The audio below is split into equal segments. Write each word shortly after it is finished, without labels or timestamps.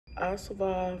I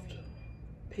survived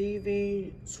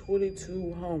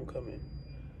PV22 homecoming,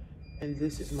 and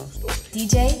this is my story.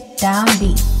 DJ Down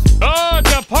Beat. Oh, it's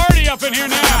a party up in here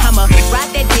now. I'ma ride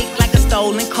that dick like a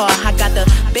stolen car. I got the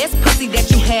best pussy that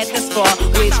you had this far.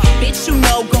 Which bitch you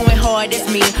know going hard as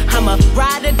me. I'ma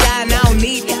ride or die and I don't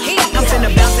need the key. I'm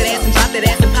finna bounce that ass and drop that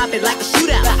ass and pop it like a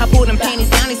shootout. I pull them panties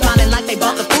down, they smiling like they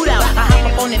bought the food out. I hop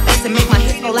up on that face and make my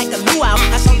hips go like a luau.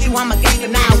 I showed you I'm a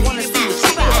gangster, now I wanna see what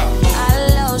you out.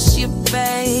 I lost you,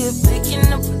 babe.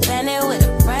 Picking up a penny with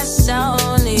a press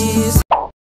on it.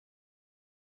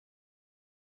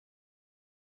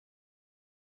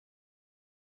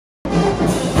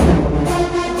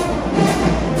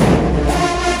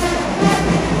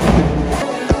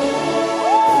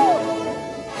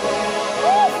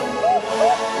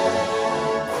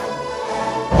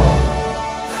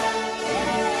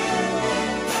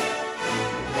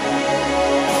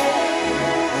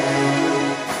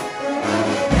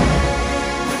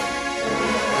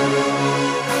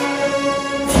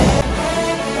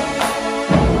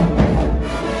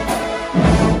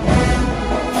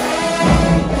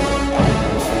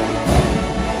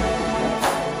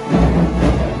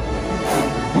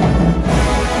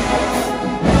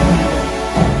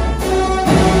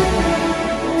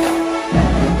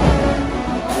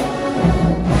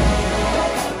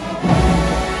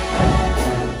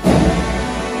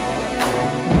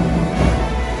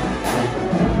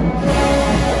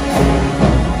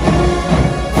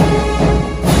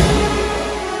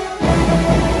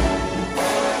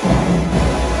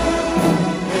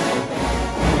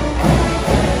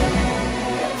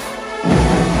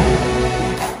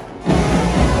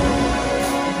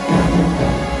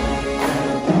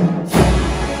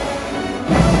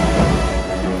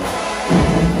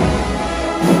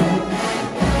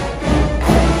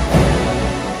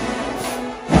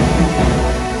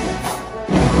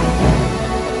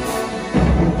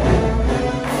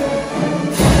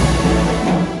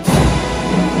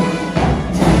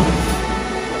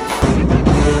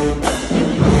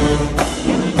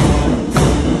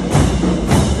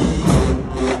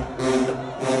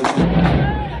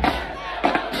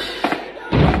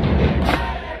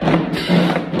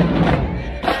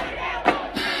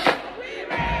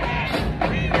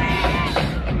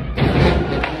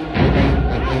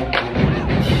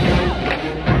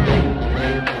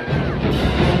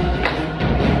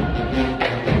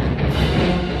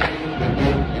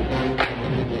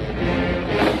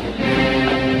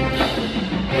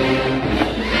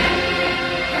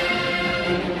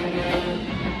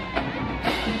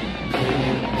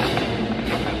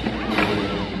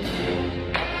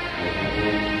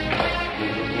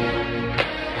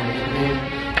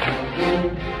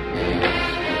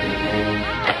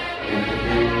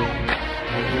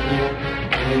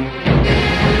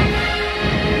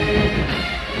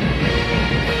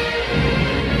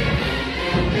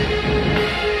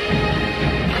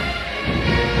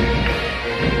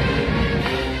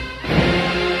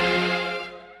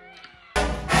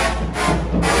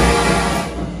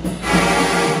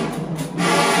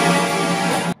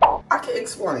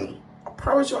 Explain. I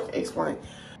promise you I can explain.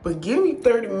 But give me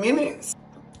 30 minutes.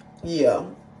 Yeah,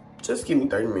 just give me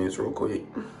 30 minutes real quick.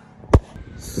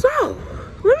 So,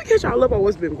 let me catch y'all up on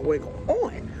what's been going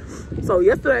on. So,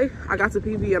 yesterday, I got to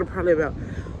PV at probably about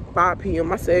 5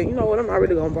 p.m. I said, you know what, I'm not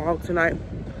really gonna vlog tonight.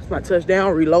 It's my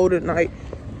touchdown, reloaded night.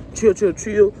 Chill, chill,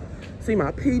 chill. See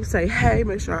my peeps, say hey,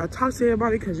 make sure I talk to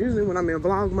everybody, because usually when I'm in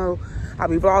vlog mode, I'll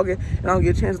be vlogging and I don't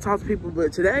get a chance to talk to people.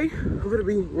 But today, I'm gonna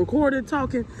be recording,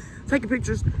 talking, taking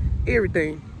pictures,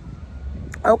 everything.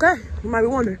 Okay, you might be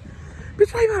wondering,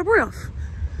 bitch, why you out of breath?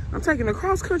 I'm taking a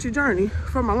cross-country journey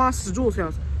from my line sister Jules'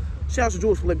 house. Shout out to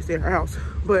Jules for letting me stay at her house.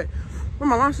 But from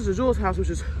my line sister Jules' house, which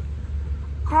is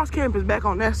cross campus back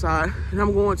on that side, and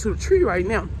I'm going to the tree right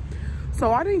now.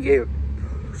 So I didn't get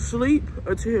sleep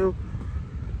until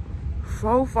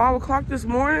 5 o'clock this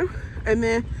morning, and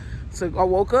then so I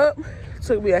woke up,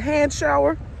 took me a hand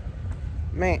shower.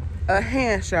 Man, a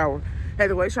hand shower. Had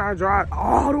to wait till I dried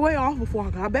all the way off before I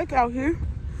got back out here.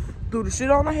 Threw the shit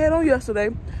on I had on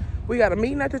yesterday. We got a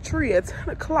meeting at the tree at 10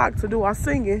 o'clock to do our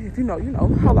singing. If you know, you know.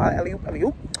 Hold on,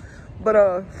 alley-oop. But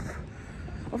I'm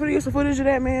gonna get some footage of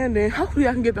that, man. Then hopefully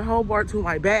I can get the Hobart to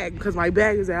my bag, because my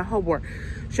bag is at Hobart.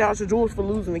 Shout out to Jules for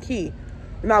losing the key.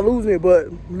 Not losing it, but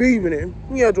leaving it.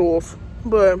 Yeah, Jules.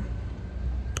 But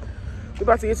we're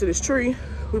about to get to this tree.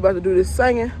 We're about to do this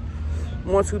singing.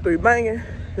 1, 2, 3, banging.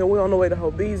 Then we're on the way to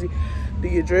Hobeezy to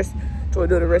get dressed to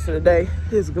do the rest of the day.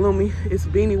 It's gloomy. It's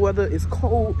beanie weather. It's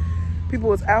cold.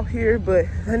 People is out here, but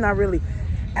they're not really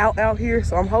out here.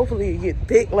 So I'm hopefully it get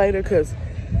thick later, because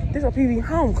this is a PV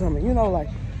homecoming. You know, like,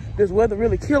 this weather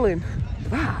really killing the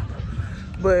vibe.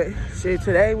 But shit,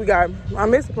 today I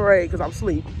missed the parade because I'm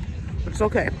asleep. But it's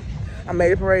okay. I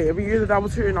made a parade every year that I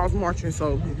was here and I was marching.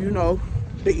 So if you know,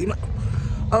 then you know.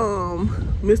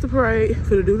 Missed the parade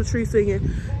for to do the tree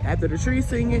singing. After the tree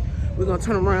singing, we're gonna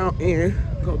turn around and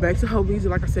go back to Hobie's,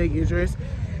 like I said, get dressed.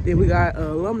 Then we got an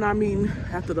alumni meeting.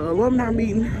 After the alumni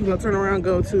meeting, we're gonna turn around,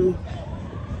 go to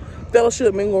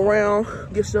fellowship, mingle around,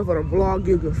 get stuff for the vlog,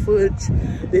 give good footage.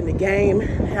 Then the game.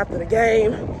 After the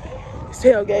game, it's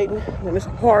tailgating. Then it's a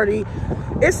party.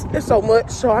 It's so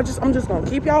much. So I'm just gonna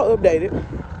keep y'all updated.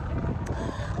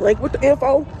 Link with the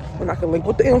info when I can link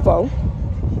with the info,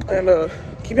 and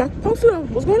keep y'all posted on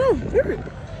what's going on. Period.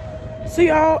 See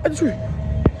y'all at the tree.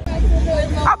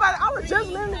 I was just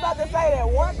literally about to say that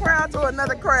one crowd to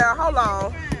another crowd. Hold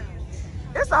on.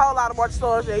 It's a whole lot of march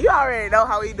stores here. You already know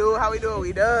how we do what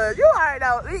we does. You already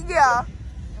know. Yeah.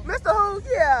 Mr. Who?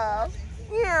 Yeah.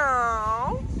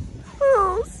 Yeah.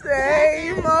 Who?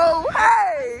 Same old.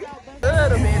 Hey. A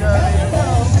little bit of it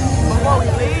before we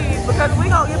leave because we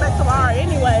gonna get back tomorrow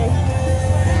anyway.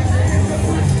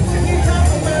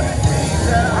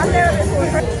 I never been to a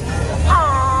trip. Oh.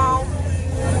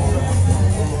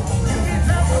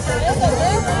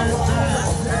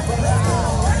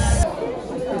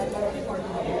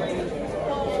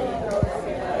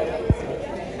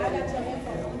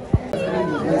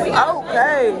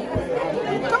 Okay.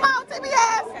 Come on,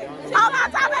 TBS. Hold on,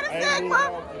 top of the Sigma.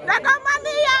 There goes my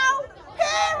Neo.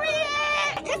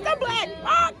 Period. It's the black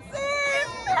boxes.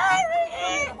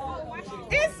 Period.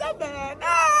 It's so bad.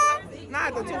 Not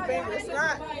the two fingers.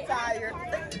 Not tired.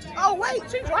 Oh wait,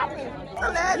 she dropping.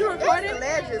 You recording?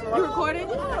 You recording?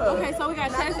 Okay, so we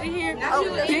got Chastity here. You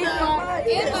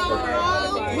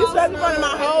stuck in front of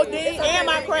my whole D and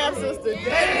my craft sister. This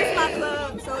is my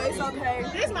club, so it's okay.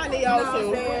 This my Neo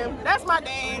too. That's my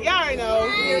dad. Y'all already know.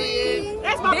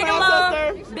 That's my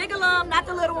craft sister. Big love, not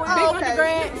the little one. Oh, Big okay.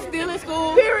 undergrad, still in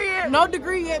school. Period. No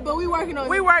degree yet, but we working on it.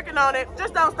 We working on it.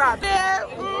 Just don't stop. Yeah.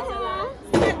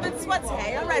 What's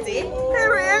hey, I'm ready.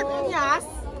 Period. Yes.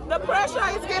 The pressure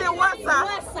is getting worse.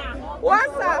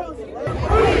 What's up?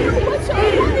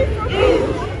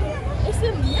 It's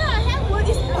in, yeah, I have one.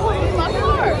 It's in my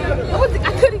car.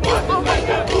 I couldn't get it. Oh my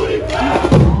God.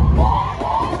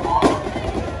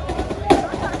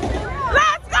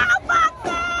 Let's go,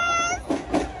 Foxes!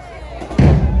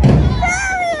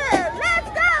 Period! Let's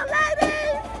go,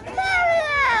 ladies! Period!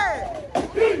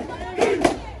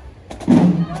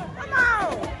 Come on!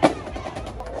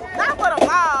 Not for the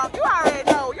vlog. You already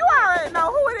know. You already know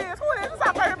who it is. Who it is? It's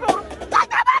our favorite poodle. Like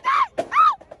that, my day!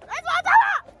 Oh! That's what I'm talking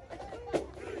about!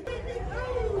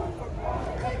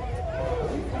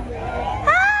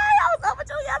 Hey! I was up with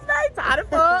you yesterday. Tired of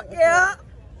fuck. Yeah.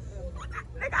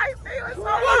 Nigga, I ain't seen you in so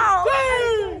long.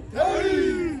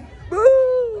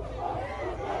 Boo!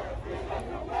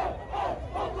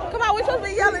 Come on, we supposed to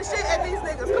be yelling shit at these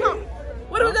niggas. Come on.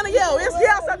 What are we gonna yell? Let's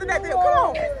yell something at them. Come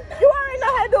on. You already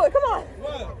know how to do it. Come on.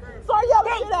 Start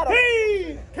yelling shit at them.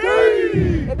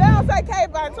 If they don't say K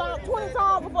by 20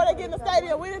 times before they get in the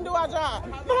stadium, we didn't do our job.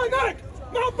 My neck!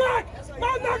 My back!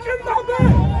 My neck and my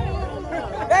back!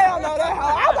 They don't know that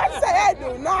hoe. I was about to say they do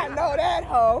not know that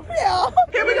hoe. Yeah.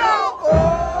 Here we go.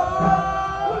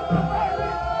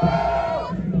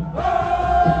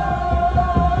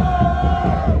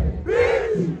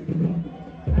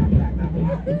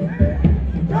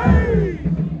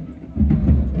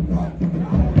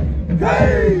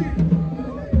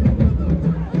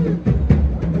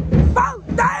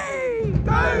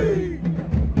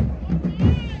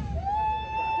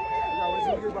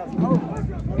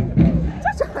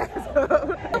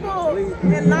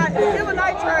 And Killer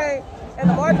Night Train and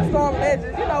the March Storm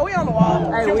Legends. You know, we on the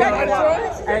wall. Hey, we on the wall.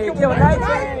 Hey, Killer Night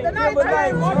Train.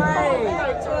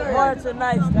 March and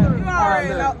Night Train. You already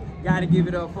know. Gotta give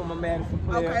it up for my Madison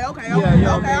player. Okay.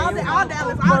 Yeah, All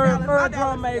Dallas. First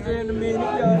drum major in the minute.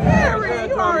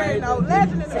 You already know.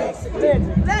 Legend in the mix.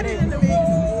 Legend in the mix.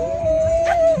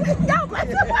 Yo, bless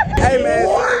your fucking Hey man,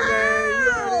 you already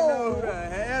know who the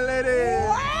hell it is.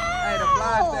 Hey, the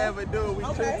flies to ever do it. We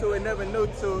true to it, never knew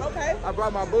to it. Okay. I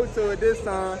brought my boo to it this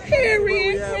time.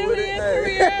 Period.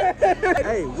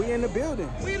 Hey, we in the building.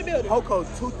 Hoko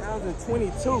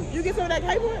 2022. You get some of that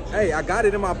cable? Hey, I got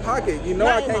it in my pocket. You know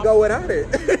I can't go without it.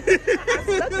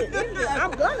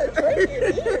 I'm gonna drink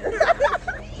it.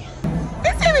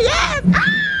 It's CBS.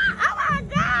 Oh my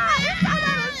God. It's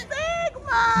Tornado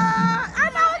Stigma. I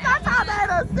know it's not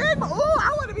Tornado Stigma. Ooh, I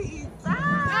want to be eating.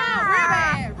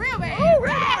 Real bad. Ooh,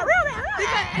 real bad.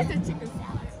 Because it's a chicken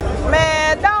salad.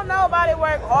 Man, don't nobody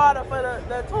work harder for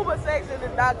the tuba section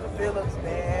than Dr. Phillips,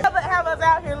 man. Never have us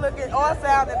out here looking or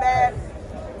sounding bad.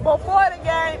 Before the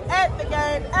game, at the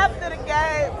game, after the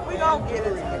game, we gonna gonna get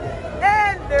it.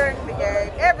 And during the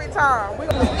game, every time.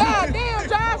 God damn,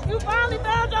 Josh, you finally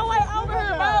found your way over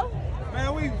here, bro.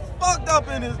 Man, we fucked up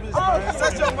in this bitch, man.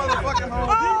 Set your motherfucking home.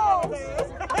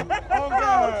 Oh,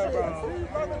 God, bro.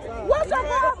 What's your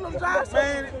problem, Josh?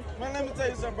 Man, let me tell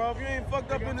you something, bro. If you ain't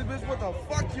fucked up in this bitch, what the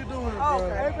fuck you doing, bro?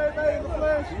 Okay. Hey, baby, in the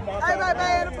flesh. Hey, baby,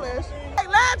 in the flesh. Hey,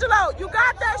 Langelo, you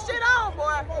got that shit on,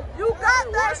 boy. You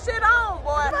got that shit on,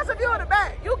 boy. That's a view in the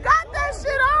back. You got that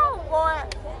shit on, boy.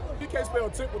 You can't spell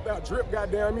tip without drip,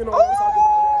 goddamn. You know what I'm talking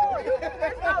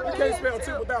about? You can't spell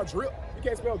tip without drip. You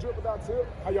can't spell drip without tip.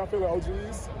 How y'all feeling,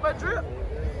 OGs? But drip.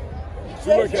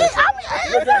 Look at you.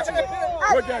 Look at you.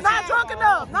 Look at you. Not drunk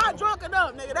enough. Not drunk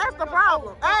enough, nigga. That's the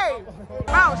problem. Hey,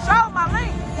 bro, show my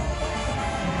link.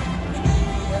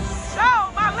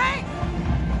 Show my link.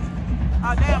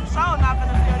 Oh, damn, show not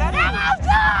gonna feel that.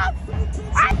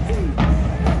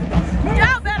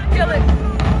 Y'all better kill it.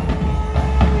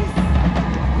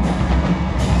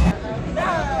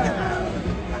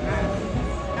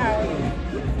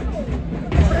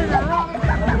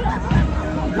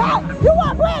 You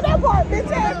want to play that part,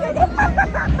 bitch ass nigga. You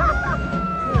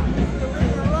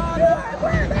want to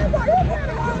play that part, you play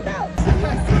the wrong note.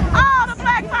 Oh, the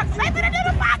black box. They finna do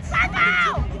the box circle.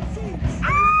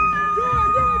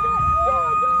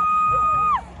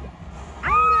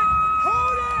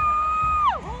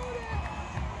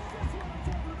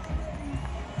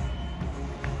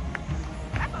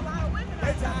 That's a lot of women.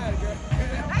 They tired, girl.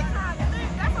 They tired to think.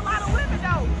 That's a lot of women,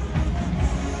 though.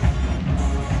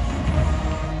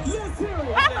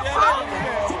 I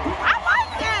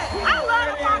like that. I love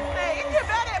the box thing. It get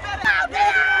better and better. Oh,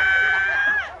 damn!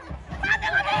 My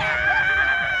nigga, damn!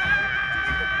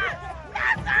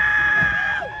 Let's go!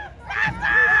 Let's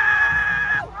go!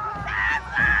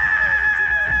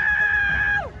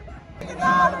 Let's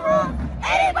go!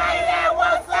 Anybody that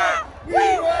wants some?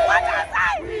 What y'all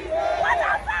say? What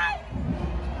y'all say?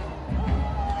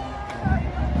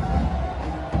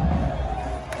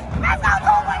 Let's go,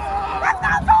 Thomas! Let's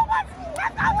go, Thomas!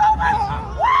 Let's go, Thomas!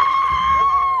 Woo!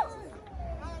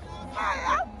 Hey,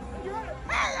 yo!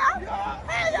 Hey, yo!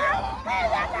 Hey, yo! Hey,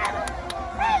 yo, Taylor!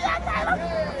 Hey, yo, Taylor!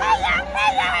 Hey, yo!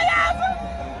 Hey, yo!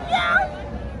 Hey, yo!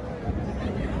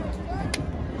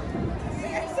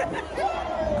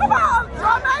 Come on,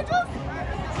 drum majors!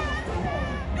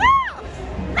 Yeah!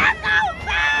 Let's go,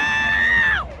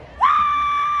 Sam! Woo!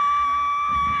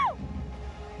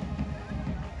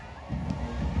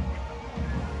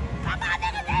 That's my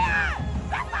nigga there!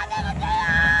 That's my nigga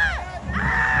there!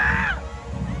 Ah!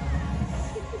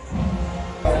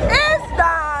 It's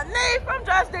Dani from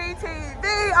Just DTV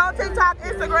on TikTok,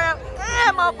 Instagram,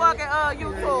 and motherfucking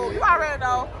YouTube. You already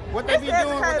know. What they be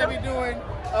doing,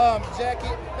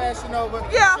 jacket, Fashion Nova,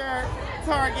 Yeah. shirt,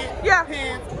 Target, Yeah.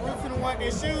 pants, Roots in the One,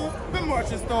 and shoes, the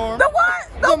Marching Storm. The what?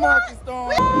 The Marching Storm.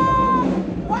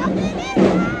 Walk in it.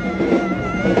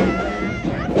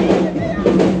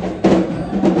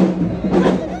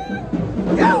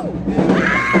 Go!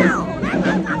 Ow! That's what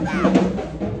I'm talking about.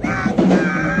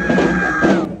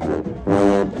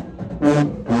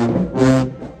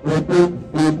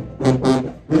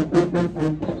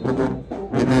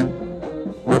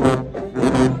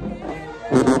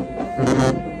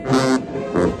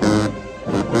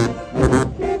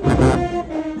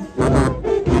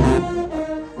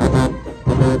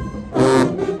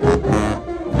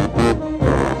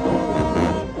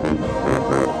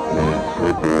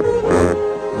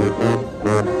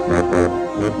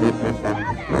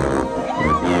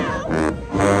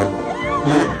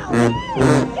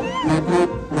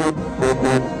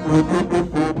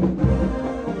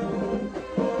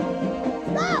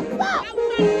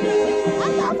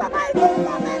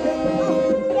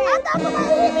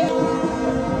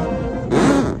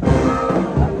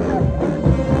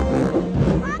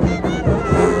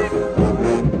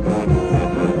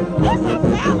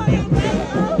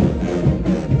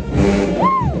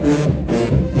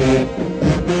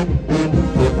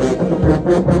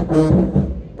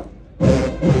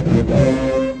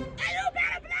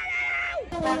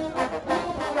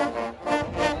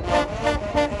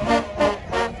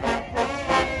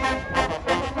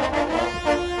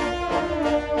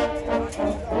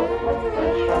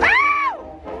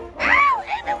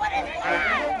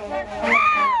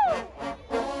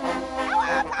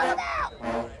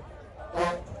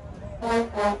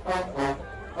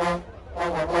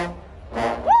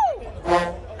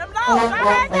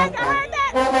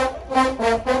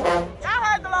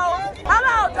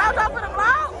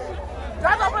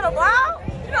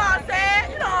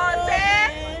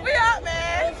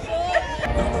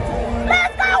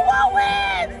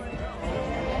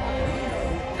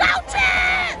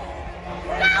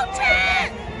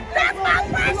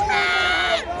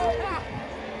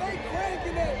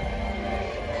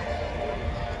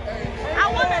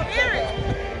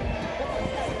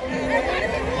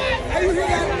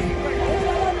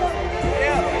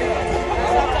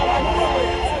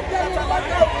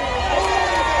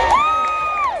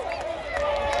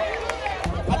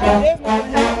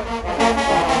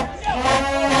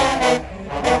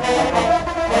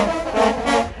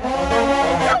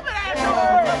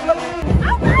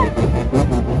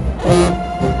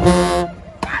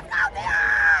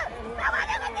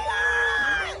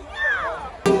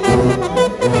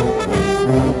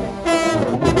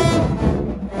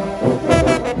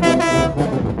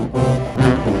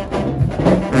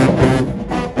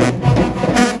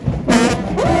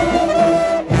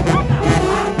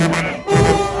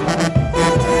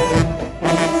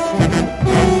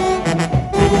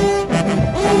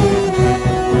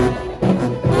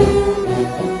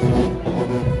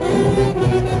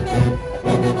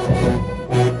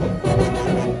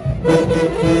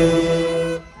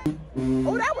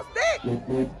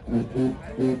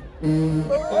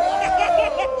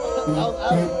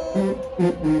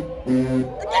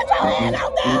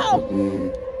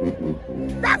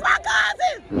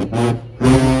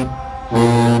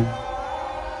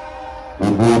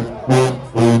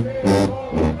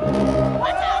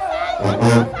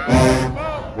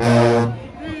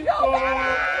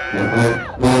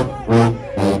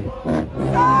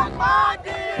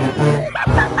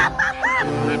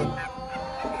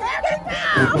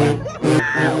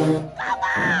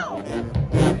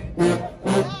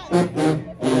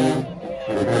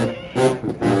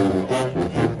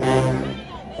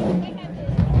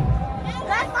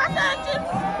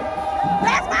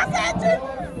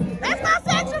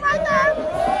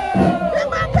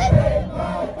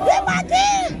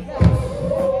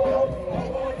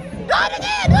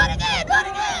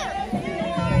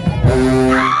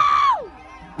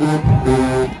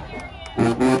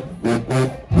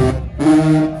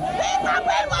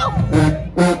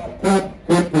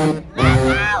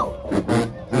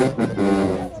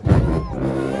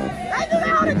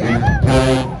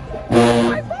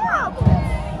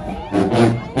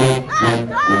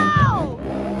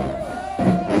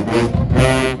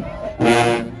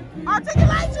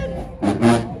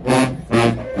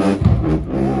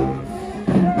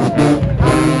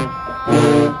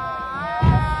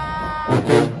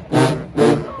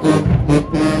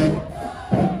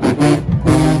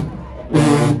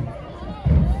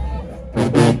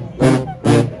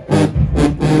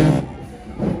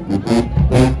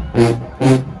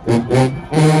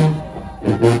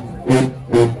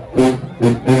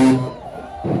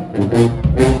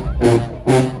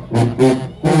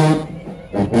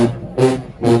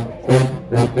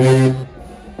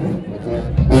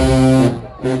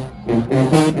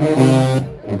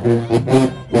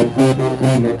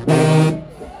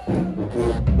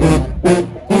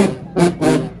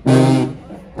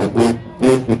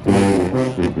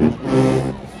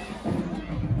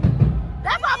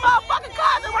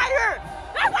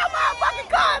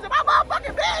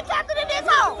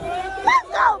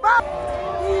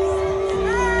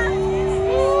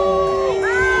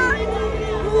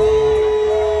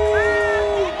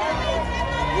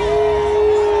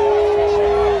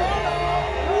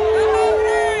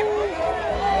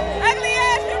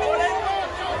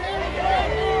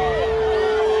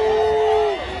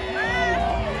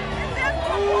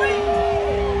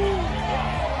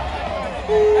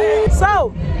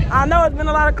 So, I know it's been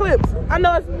a lot of clips. I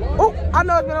know it's been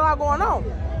a lot going on.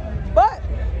 But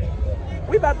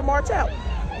we about to march out.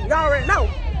 Y'all already know.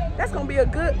 That's gonna be a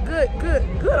good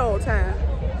old time.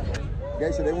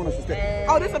 Guys, so they want us to stay.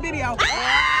 Oh, this a video.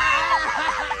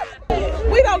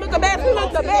 We don't look the best, we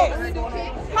look the best.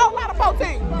 Whole lot of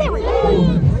 14. Period.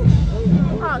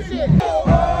 Oh shit.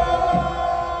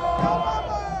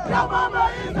 Your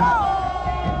mama is home.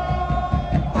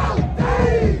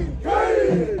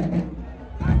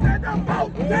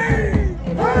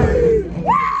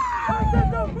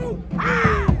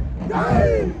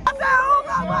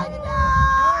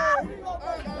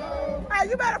 Hey,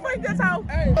 you better freak this hoe.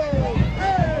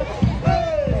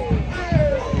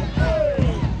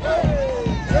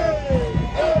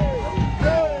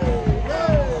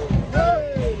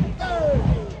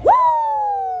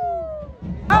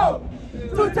 Oh,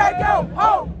 to take your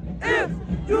home if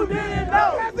you didn't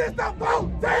know. Cause it's the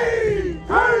vote team.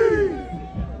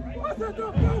 What's the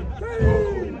vote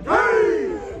team?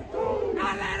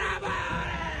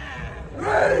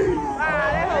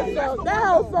 That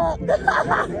hoe sucked.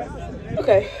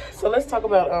 Okay, so let's talk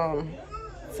about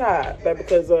Ty,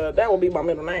 because that will be my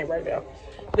middle name right now.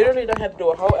 Literally don't have to do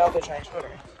a whole outfit change. Hold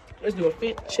on. Let's do a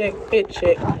fit check.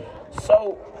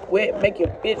 So wet, make your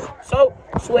bitch. So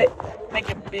sweat, make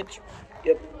your bitch.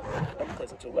 Yep. I'm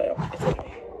because it's too loud. It's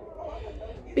okay.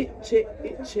 Fit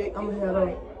check. I'm gonna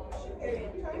have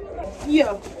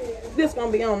yeah, this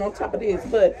gonna be on top of this,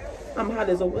 but I'm hot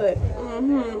as a what?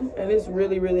 And it's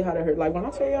really hot at her. Like when I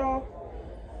tell y'all,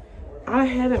 I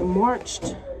haven't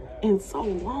marched in so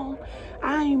long.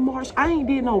 I ain't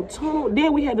did no tunnel.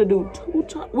 Then we had to do 2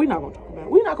 tunnels. We're not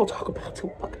gonna talk about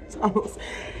 2 fucking tunnels.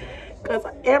 Because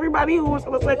everybody who was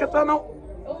on the second tunnel.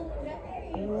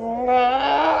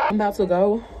 I'm about to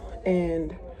go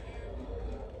and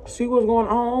see what's going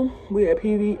on. We at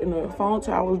PV and the phone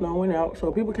towers done went out,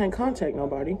 so people can't contact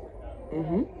nobody.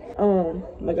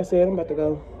 Like I said, I'm about to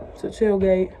go to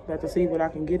Tailgate, about to see what I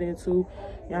can get into.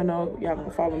 Y'all know, y'all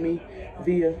gonna follow me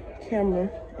via camera,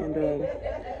 and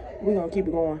we gonna keep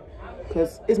it going.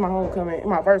 Cause it's my homecoming,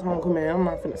 my first homecoming. I'm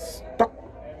not finna stop.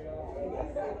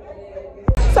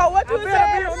 So what you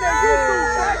saying?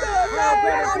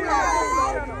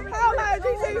 Hold on,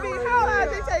 GTV. Hold on,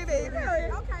 GTV.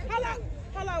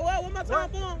 Hold on, what? What my time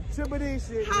for? Triple D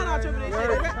shit. Hold on, Triple D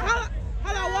shit.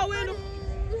 Hold on, what window?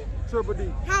 Triple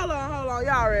D. Hold on.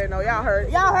 Y'all already know. Y'all heard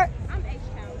it. Y'all heard?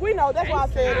 We know. That's why I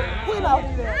said it. We know.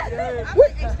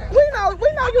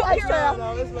 We know you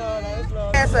H-Town. It's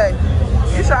love. Can't say.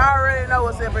 You should already know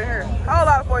what's up in here. Whole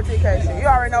lot of 14K shit. You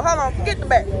already know. Hold on. Get the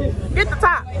back. Get the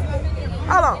top.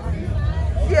 Hold on.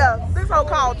 Yeah, this whole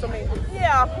call to me.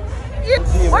 Yeah.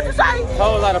 What you say?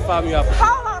 Whole lot of PVAMU.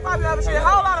 Whole lot of PVAMU shit.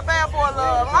 Whole lot of fan for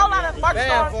love. Whole lot of merch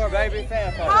Fan stores. for, baby.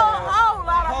 Fan for. Whole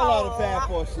lot of fan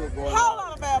for shit, boy. Whole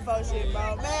lot of fan for shit,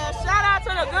 bro. Man, shout out to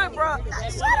the good, bro.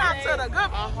 Shout out to the good.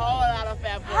 A whole lot of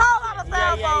fan for. Whole lot of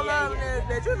fan for love in this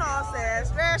bitch. You know what I'm saying?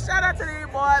 Man, shout out to these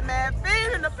boys, man.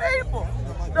 Feeding the people.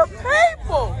 The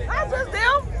people. Not just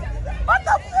them, but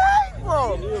the people. We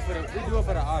do it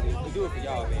for the audience. We do it for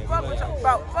y'all, man. Fuck with y'all,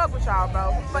 bro. Fuck with y'all,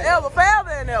 bro. Forever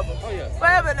and ever. Oh, yeah.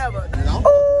 Forever and ever.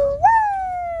 Ooh,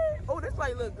 wee! Ooh, this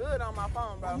play look good on my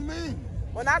phone, bro. What do you mean?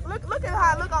 When I look at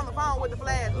how I look on the phone with the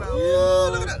flash, bro.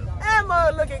 Yeah, look at that. That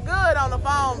mug looking good on the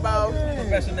phone, bro.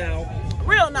 Professional.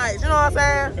 Real nice, you know what I'm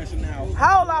saying? Professional.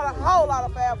 Whole lot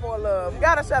of fan for love.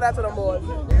 Gotta shout out to them boys.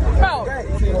 Bro,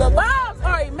 the vibes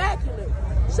are immaculate.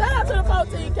 Shout out to the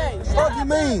 14K. Fuck you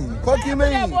mean? Fuck you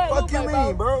mean? Fuck you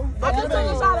mean, bro? I just took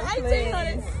a shot of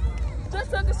 1800.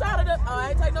 Just took a shot of the.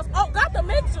 I ain't taking no. Oh, got the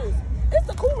mixers. It's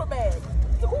the cooler bag.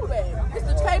 It's the cooler bag. It's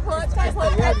the K-Punch.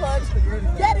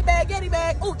 Getty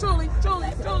bag. Ooh, truly. The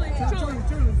Ciroc.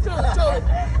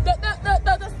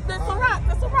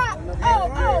 Oh.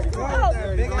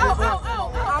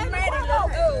 I'm ready.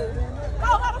 Let's go.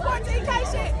 Oh, 14K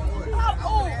shit.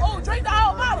 Oh, drink the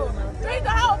whole bottle. Take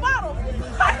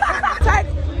it.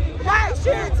 That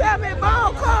shit, tell me,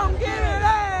 bone, come get it,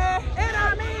 and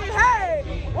I mean, hey,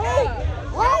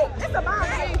 whoa, it's a bomb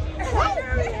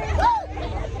for me.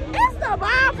 It's the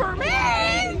bomb for me.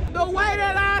 The way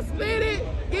that I spit it,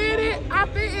 get it, I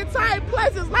fit in tight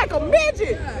places like a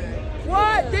midget.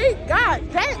 What?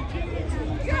 God damn.